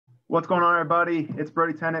What's going on, everybody? It's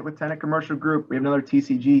Brody Tennant with Tennant Commercial Group. We have another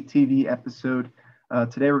TCG TV episode.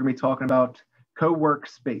 Today, we're going to be talking about co-work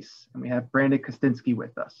space, and we have Brandon Kostinsky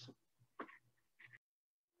with us.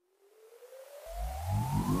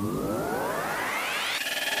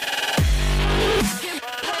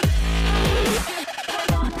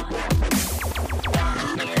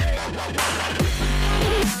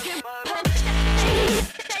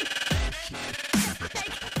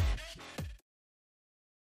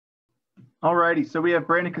 Alrighty, so we have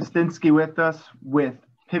Brandon Kostinsky with us with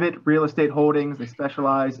Pivot Real Estate Holdings. They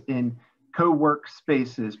specialize in co-work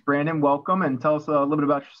spaces. Brandon, welcome, and tell us a little bit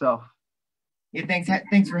about yourself. Yeah,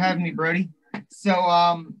 thanks for having me, Brody. So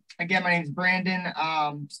again, my name is Brandon.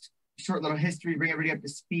 Just a short little history, bring everybody up to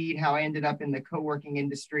speed, how I ended up in the co-working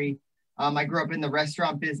industry. I grew up in the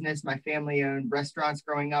restaurant business. My family owned restaurants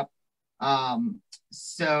growing up.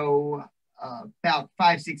 About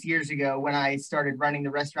 5-6 years ago, when I started running the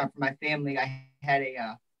restaurant for my family, I had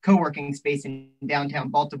a co-working space in downtown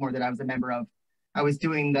Baltimore that I was a member of. I was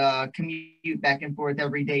doing the commute back and forth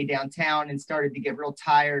every day downtown and started to get real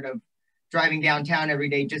tired of driving downtown every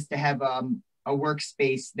day just to have a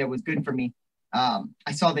workspace that was good for me. I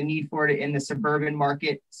saw the need for it in the suburban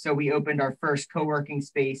market, so we opened our first co-working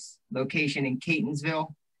space location in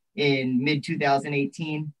Catonsville in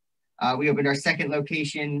mid-2018. We opened our second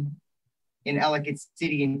location in Ellicott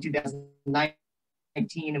City in 2019,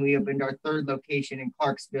 and we opened our third location in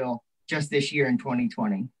Clarksville just this year in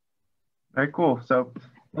 2020. Very cool. So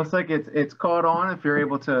looks like it's caught on if you're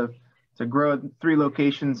able to grow 3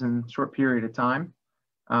 locations in a short period of time.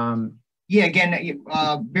 Yeah, again,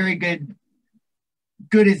 very good.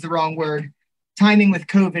 Good is the wrong word. Timing with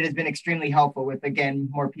COVID has been extremely helpful with, again,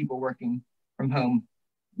 more people working from home.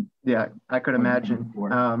 Yeah, I could imagine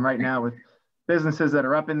right now with businesses that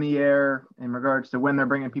are up in the air in regards to when they're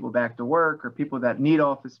bringing people back to work, or people that need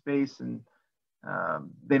office space and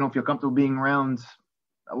they don't feel comfortable being around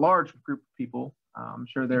a large group of people. I'm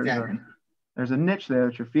sure there's a niche there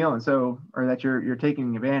that you're feeling or that you're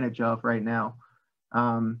taking advantage of right now.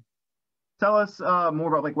 Tell us more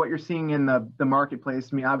about like what you're seeing in the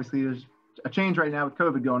marketplace. I mean, obviously there's a change right now with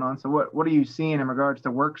COVID going on. So what are you seeing in regards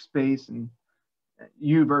to workspace and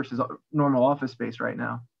you versus normal office space right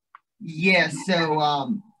now? Yeah, so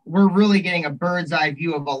we're really getting a bird's eye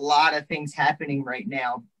view of a lot of things happening right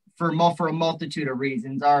now for a multitude of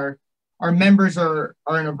reasons. Our members are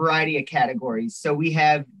in a variety of categories. So we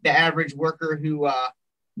have the average worker who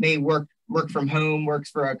may work from home, works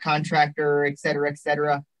for a contractor, et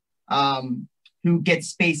cetera, who gets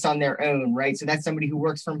space on their own, right? So that's somebody who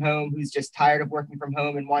works from home, who's just tired of working from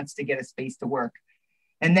home and wants to get a space to work.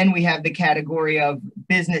 And then we have the category of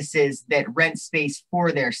businesses that rent space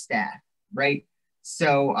for their staff, right?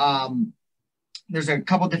 So there's a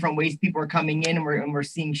couple different ways people are coming in, and we're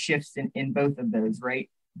seeing shifts in both of those, right?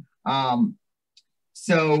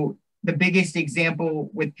 So the biggest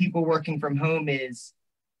example with people working from home is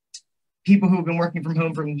people who have been working from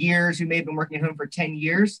home for years, who may have been working at home for 10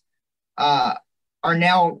 years, are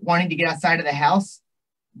now wanting to get outside of the house.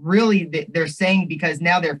 Really, they're saying because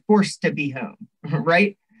now they're forced to be home,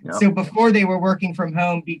 right? Yep. So before they were working from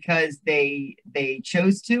home because they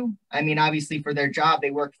chose to. I mean, obviously for their job, they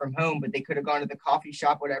worked from home, but they could have gone to the coffee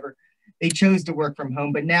shop, whatever. They chose to work from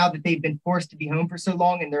home. But now that they've been forced to be home for so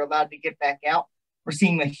long and they're allowed to get back out, we're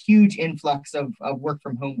seeing a huge influx of work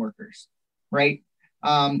from home workers, right?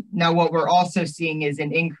 Now, what we're also seeing is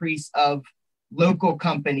an increase of local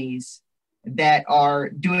companies that are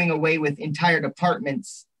doing away with entire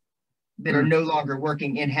departments that are no longer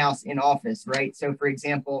working in-house in office, right? So for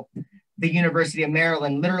example, the University of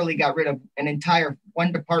Maryland literally got rid of an entire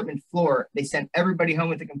 1-department floor. They sent everybody home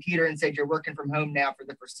with a computer and said, you're working from home now for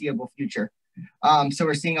the foreseeable future. So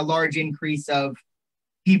we're seeing a large increase of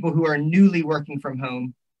people who are newly working from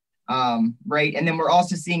home, right? And then we're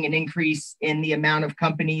also seeing an increase in the amount of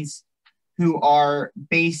companies who are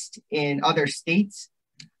based in other states,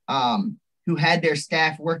 who had their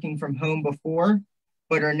staff working from home before,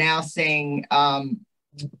 but are now saying,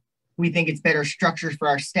 we think it's better structures for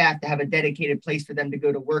our staff to have a dedicated place for them to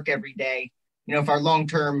go to work every day. You know, if our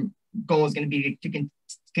long-term goal is going to be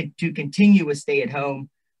to continue a stay at home,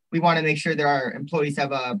 we want to make sure that our employees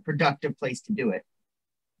have a productive place to do it.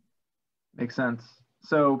 Makes sense.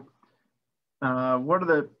 So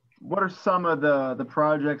what are some of the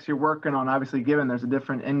projects you're working on? Obviously, given there's a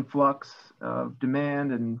different influx of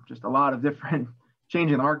demand and just a lot of different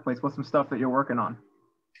change in the marketplace, what's some stuff that you're working on?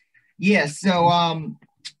 Yeah, so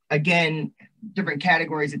again, different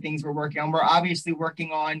categories of things we're working on. We're obviously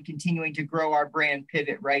working on continuing to grow our brand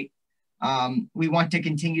Pivot, right? We want to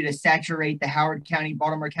continue to saturate the Howard County,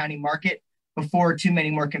 Baltimore County market before too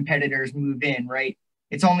many more competitors move in, right?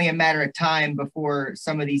 It's only a matter of time before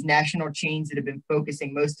some of these national chains that have been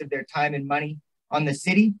focusing most of their time and money on the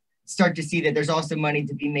city start to see that there's also money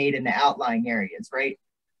to be made in the outlying areas, right?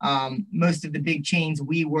 Most of the big chains,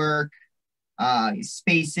 WeWork,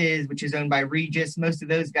 Spaces, which is owned by Regis, most of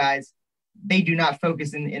those guys, they do not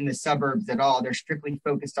focus in the suburbs at all. They're strictly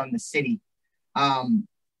focused on the city.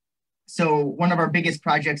 So one of our biggest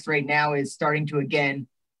projects right now is starting to, again,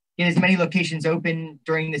 get as many locations open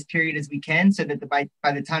during this period as we can, so that by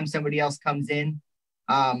the time somebody else comes in,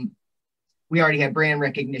 we already have brand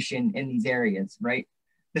recognition in these areas, right?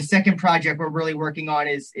 The second project we're really working on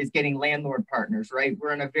is getting landlord partners, right?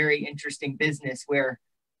 We're in a very interesting business where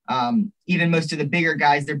even most of the bigger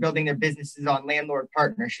guys, they're building their businesses on landlord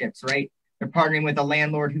partnerships, right? They're partnering with a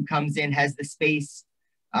landlord who comes in, has the space,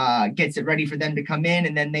 gets it ready for them to come in,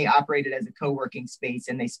 and then they operate it as a co-working space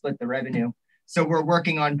and they split the revenue. So we're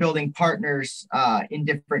working on building partners in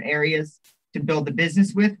different areas to build the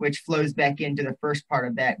business with, which flows back into the first part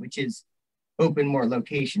of that, which is open more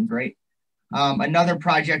locations, right? Another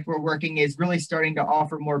project we're working is really starting to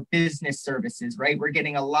offer more business services, right? We're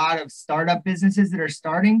getting a lot of startup businesses that are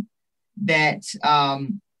starting that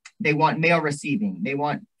they want mail receiving, they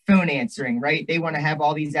want phone answering, right? They want to have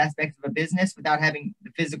all these aspects of a business without having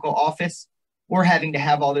the physical office or having to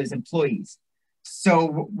have all those employees.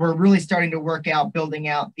 So we're really starting to work out, building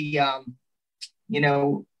out the,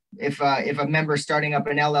 if a member's starting up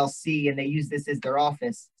an LLC and they use this as their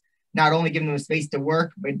office, not only giving them a space to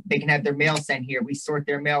work, but they can have their mail sent here. We sort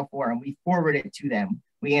their mail for them. We forward it to them.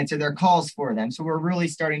 We answer their calls for them. So we're really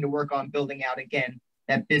starting to work on building out, again,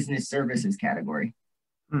 that business services category.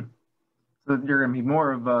 So you're going to be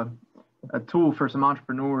more of a tool for some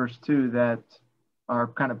entrepreneurs too that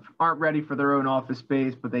are aren't ready for their own office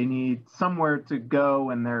space, but they need somewhere to go,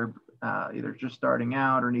 and they're either just starting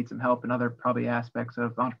out or need some help in other probably aspects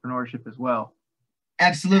of entrepreneurship as well.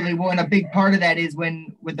 Absolutely. Well, and a big part of that is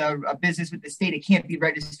when with a business with the state, it can't be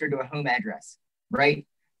registered to a home address, right?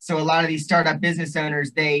 So a lot of these startup business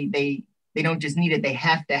owners, they don't just need it; they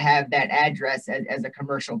have to have that address as a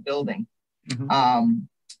commercial building. Mm-hmm.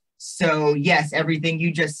 So yes, everything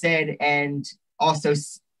you just said, and also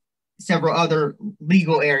several other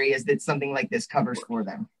legal areas that something like this covers for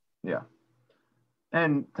them. Yeah.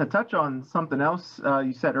 And to touch on something else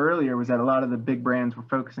you said earlier was that a lot of the big brands were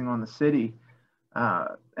focusing on the city.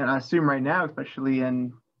 And I assume right now, especially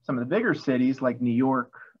in some of the bigger cities like New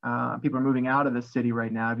York, people are moving out of the city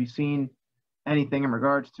right now. Have you seen anything in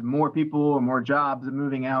regards to more people or more jobs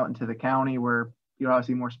moving out into the county where you're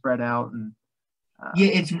obviously more spread out? And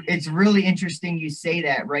yeah, it's really interesting you say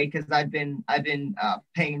that, right? Because I've been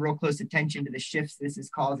paying real close attention to the shifts this is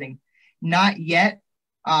causing. Not yet,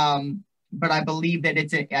 but I believe that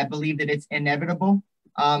it's inevitable.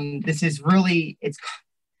 This is really it's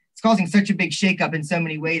causing such a big shakeup in so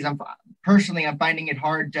many ways. I'm finding it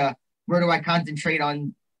hard to where do I concentrate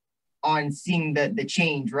on seeing the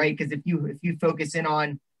change, right? Because if you focus in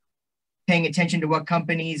on paying attention to what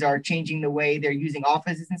companies are changing the way they're using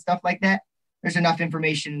offices and stuff like that, there's enough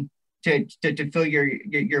information to fill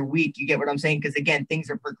your week. You get what I'm saying? Because again,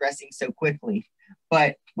 things are progressing so quickly.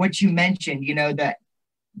 But what you mentioned, that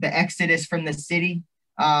the exodus from the city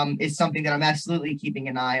is something that I'm absolutely keeping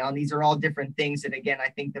an eye on. These are all different things that, again, I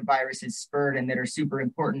think the virus has spurred and that are super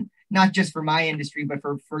important, not just for my industry, but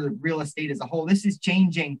for real estate as a whole. This is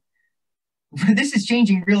changing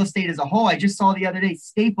real estate as a whole. I just saw the other day,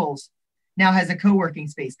 Staples now has a co-working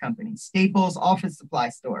space company. Staples office supply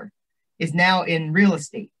store is now in real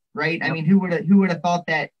estate, right? Yep. I mean, who would have thought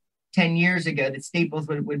that 10 years ago that Staples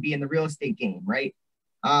would be in the real estate game, right?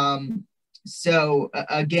 So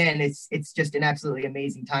again, it's just an absolutely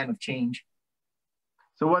amazing time of change.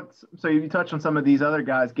 So you touched on some of these other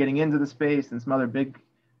guys getting into the space and some other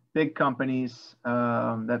big companies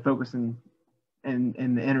that focus in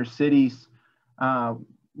the inner cities.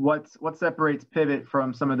 What separates Pivot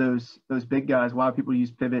from some of those big guys? Why do people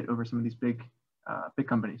use Pivot over some of these big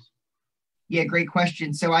companies? Yeah, great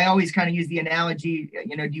question. So I always kind of use the analogy,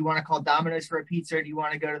 do you want to call Domino's for a pizza, or do you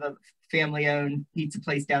want to go to the family-owned pizza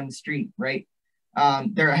place down the street, right?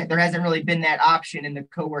 There hasn't really been that option in the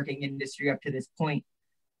co-working industry up to this point,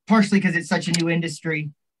 partially because it's such a new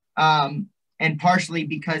industry, and partially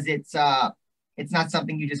because it's not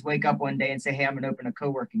something you just wake up one day and say, hey, I'm going to open a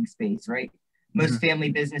co-working space, right? Most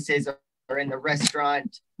family businesses are in the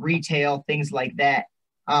restaurant, retail, things like that.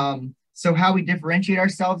 So how we differentiate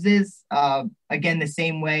ourselves is, again, the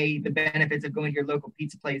same way the benefits of going to your local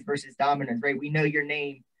pizza place versus Domino's, right? We know your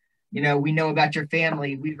name, we know about your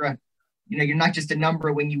family. You're not just a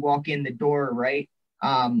number when you walk in the door, right?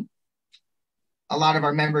 A a lot of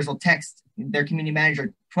our members will text their community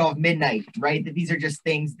manager 12 midnight, right? That these are just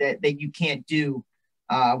things that you can't do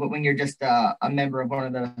when you're just a member of one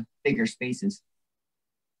of the bigger spaces.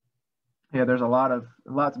 Yeah, there's a lot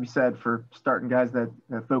to be said for starting guys that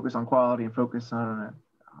focus on quality and focus on an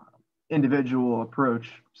individual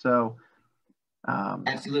approach. So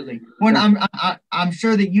absolutely. Well, I'm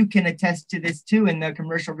sure that you can attest to this too in the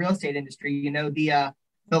commercial real estate industry. You know, the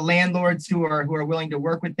landlords who are willing to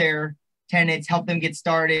work with their tenants, help them get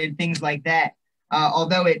started, things like that.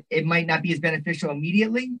 Although it might not be as beneficial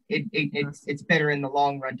immediately, it's better in the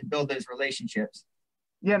long run to build those relationships.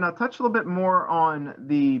 Yeah, now touch a little bit more on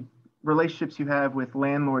the relationships you have with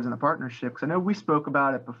landlords and the partnerships. I know we spoke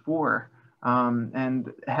about it before,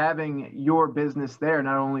 and having your business there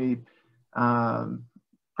not only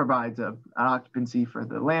provides an occupancy for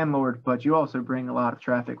the landlord, but you also bring a lot of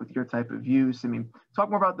traffic with your type of use. I mean, talk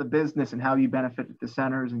more about the business and how you benefit the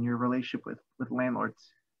centers and your relationship with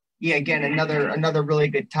landlords. Yeah, again, another really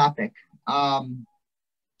good topic.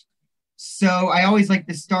 So I always like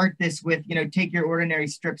to start this with, take your ordinary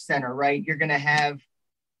strip center, right? You're going to have,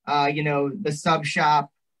 the sub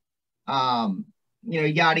shop,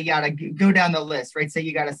 yada, yada, go down the list, right? Say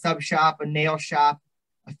you got a sub shop, a nail shop,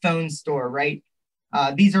 a phone store, right?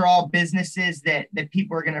 These are all businesses that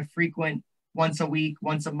people are going to frequent once a week,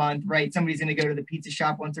 once a month, right? Somebody's going to go to the pizza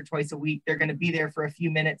shop once or twice a week. They're going to be there for a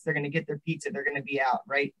few minutes. They're going to get their pizza. They're going to be out,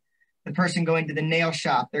 right? The person going to the nail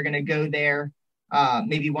shop, they're going to go there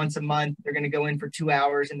maybe once a month. They're going to go in for 2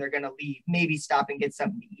 hours and they're going to leave, maybe stop and get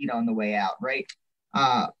something to eat on the way out, right?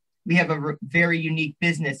 We have a very unique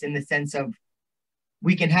business in the sense of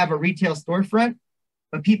we can have a retail storefront,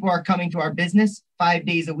 but people are coming to our business 5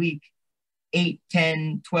 days a week, 8,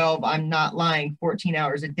 10, 12, I'm not lying, 14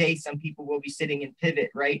 hours a day. Some people will be sitting in pivot,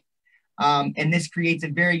 right? And this creates a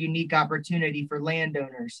very unique opportunity for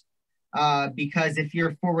landowners because if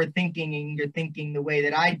you're forward thinking and you're thinking the way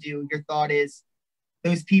that I do, your thought is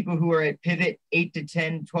those people who are at pivot 8 to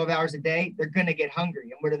 10, 12 hours a day, they're going to get hungry.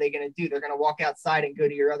 And what are they going to do? They're going to walk outside and go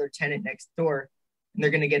to your other tenant next door and they're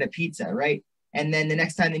going to get a pizza, right? And then the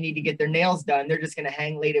next time they need to get their nails done, they're just going to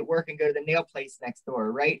hang late at work and go to the nail place next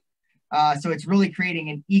door, right? So it's really creating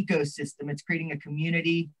an ecosystem. It's creating a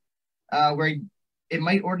community where it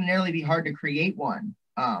might ordinarily be hard to create one,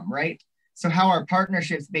 right? So how our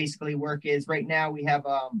partnerships basically work is right now we have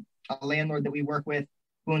a landlord that we work with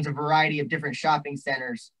who owns a variety of different shopping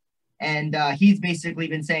centers. And he's basically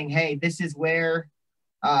been saying, hey, this is where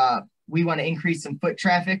we want to increase some foot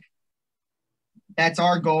traffic. That's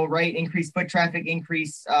our goal, right? Increase foot traffic,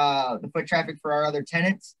 increase the foot traffic for our other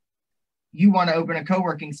tenants. You want to open a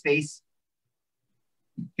co-working space.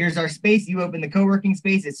 Here's our space. You open the co-working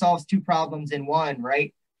space. It solves 2 problems in one,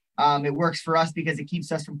 right? It works for us because it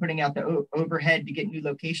keeps us from putting out the overhead to get new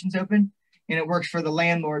locations open. And it works for the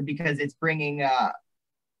landlord because it's bringing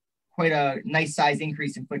quite a nice size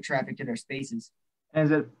increase in foot traffic to their spaces. And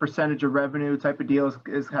is it percentage of revenue type of deals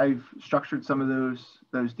is how you've structured some of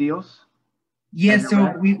those deals? Yeah,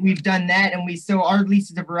 so we've done that, and so our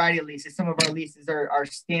leases are a variety of leases. Some of our leases are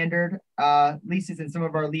standard leases, and some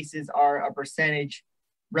of our leases are a percentage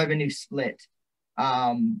revenue split.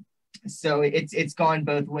 So it's gone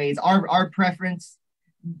both ways. Our preference,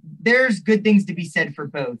 there's good things to be said for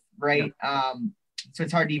both, right? Yeah. So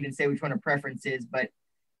it's hard to even say which one our preference is, but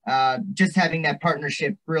just having that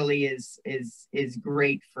partnership really is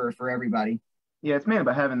great for everybody. Yeah, it's mainly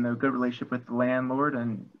about having the good relationship with the landlord,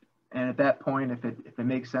 and at that point, if it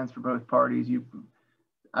makes sense for both parties,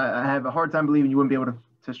 I have a hard time believing you wouldn't be able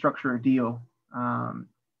to structure a deal to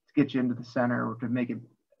get you into the center or to make it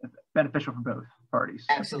beneficial for both parties.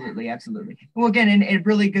 Absolutely, absolutely. Well, again, and it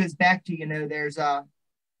really goes back to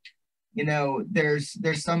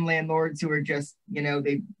there's some landlords who are just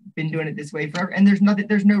they've been doing it this way forever, and there's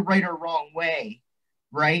no right or wrong way,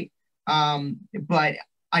 right? But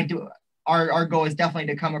our goal is definitely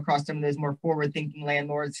to come across some of those more forward-thinking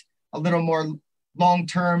landlords, a little more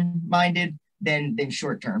long-term minded than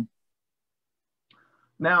short-term.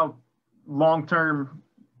 Now, long-term,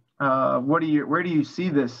 where do you see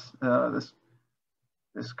this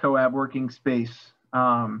co-ab working space?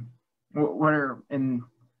 What are in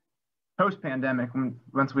post-pandemic,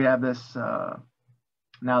 once we have this,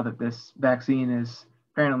 now that this vaccine is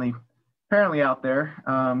apparently out there,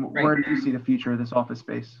 right. Where do you see the future of this office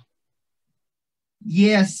space?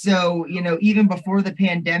 Yeah, so even before the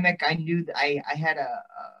pandemic, I knew that I had a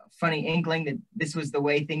funny inkling that this was the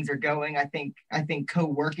way things are going. I think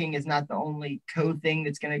co-working is not the only thing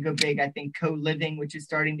that's going to go big. I think co-living, which is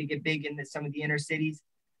starting to get big in some of the inner cities,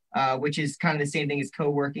 which is kind of the same thing as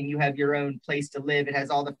co-working. You have your own place to live. It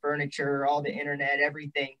has all the furniture, all the internet,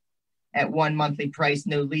 everything. at one monthly price,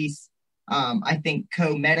 no lease. I think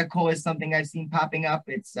co-medical is something I've seen popping up.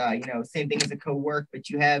 It's, same thing as a co-work, but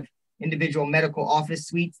you have individual medical office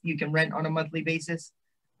suites you can rent on a monthly basis.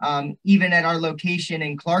 Even at our location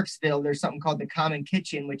in Clarksville, there's something called the Common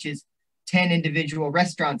Kitchen, which is 10 individual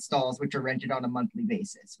restaurant stalls, which are rented on a monthly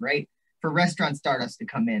basis, right? For restaurant startups to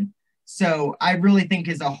come in. So I really think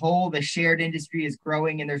as a whole, the shared industry is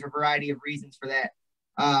growing, and there's a variety of reasons for that.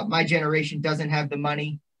 My generation doesn't have the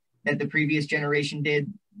money that the previous generation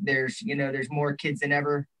did. There's more kids than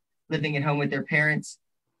ever living at home with their parents.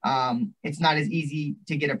 It's not as easy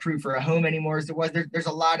to get approved for a home anymore as it was. There's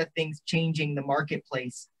a lot of things changing the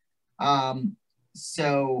marketplace.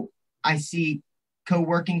 So I see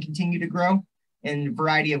co-working continue to grow in a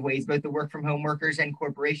variety of ways, both the work from home workers and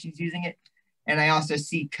corporations using it. And I also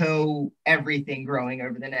see everything growing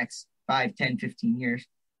over the next 5, 10, 15 years.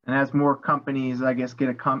 And as more companies, I guess, get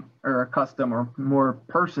accustomed, or more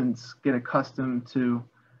persons get accustomed to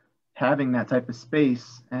having that type of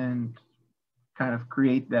space and kind of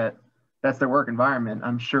create that's their work environment,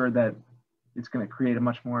 I'm sure that it's going to create a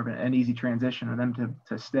much more of an easy transition for them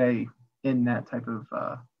to stay in that type of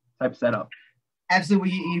setup.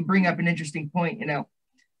 Absolutely. You bring up an interesting point.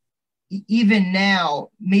 Even now,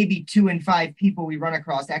 maybe 2 in 5 people we run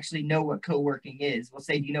across actually know what co-working is. We'll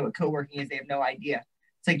say, do you know what co-working is? They have no idea.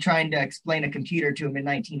 It's like trying to explain a computer to them in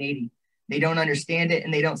 1980. They don't understand it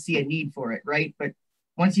and they don't see a need for it, right? But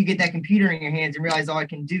once you get that computer in your hands and realize all it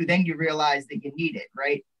can do, then you realize that you need it,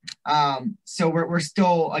 right? So we're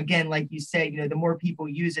still, again, like you said, the more people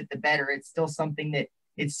use it, the better. It's still something that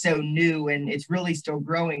it's so new and it's really still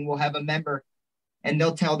growing. We'll have a member and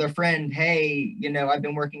they'll tell their friend, hey, I've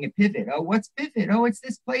been working at Pivot. Oh, what's Pivot? Oh, it's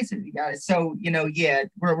this place. You got it. So, yeah,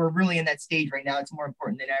 we're really in that stage right now. It's more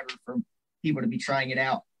important than ever for people to be trying it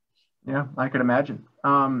out. Yeah, I could imagine.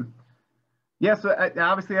 So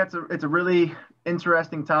obviously it's a really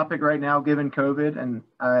interesting topic right now, given COVID, and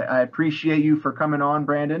I appreciate you for coming on,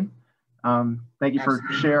 Brandon. Thank you Absolutely.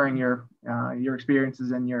 For sharing your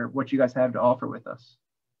experiences and what you guys have to offer with us.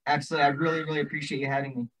 Absolutely. I really, really appreciate you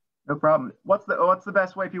having me. No problem. What's the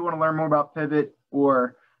best way if you want to learn more about Pivot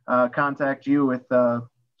or contact you with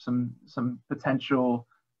some potential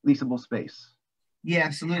leasable space? Yeah,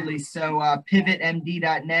 absolutely. So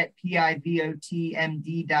pivotmd.net,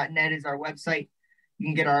 pivotmd.net is our website. You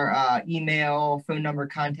can get our email, phone number,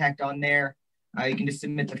 contact on there. You can just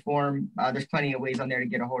submit the form. There's plenty of ways on there to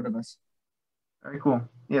get a hold of us. Very cool.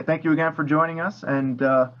 Yeah, thank you again for joining us, and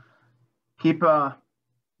keep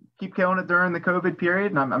killing it during the COVID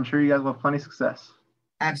period, and I'm sure you guys will have plenty of success.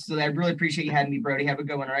 Absolutely. I really appreciate you having me, Brody. Have a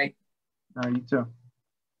good one, all right? You too.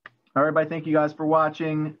 All right, everybody, thank you guys for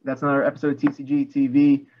watching. That's another episode of TCG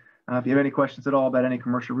TV. If you have any questions at all about any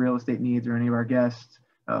commercial real estate needs or any of our guests,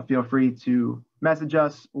 feel free to message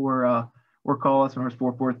us or call us. Number is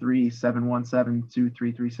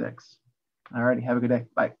 443-717-2336. All righty, have a good day.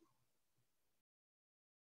 Bye.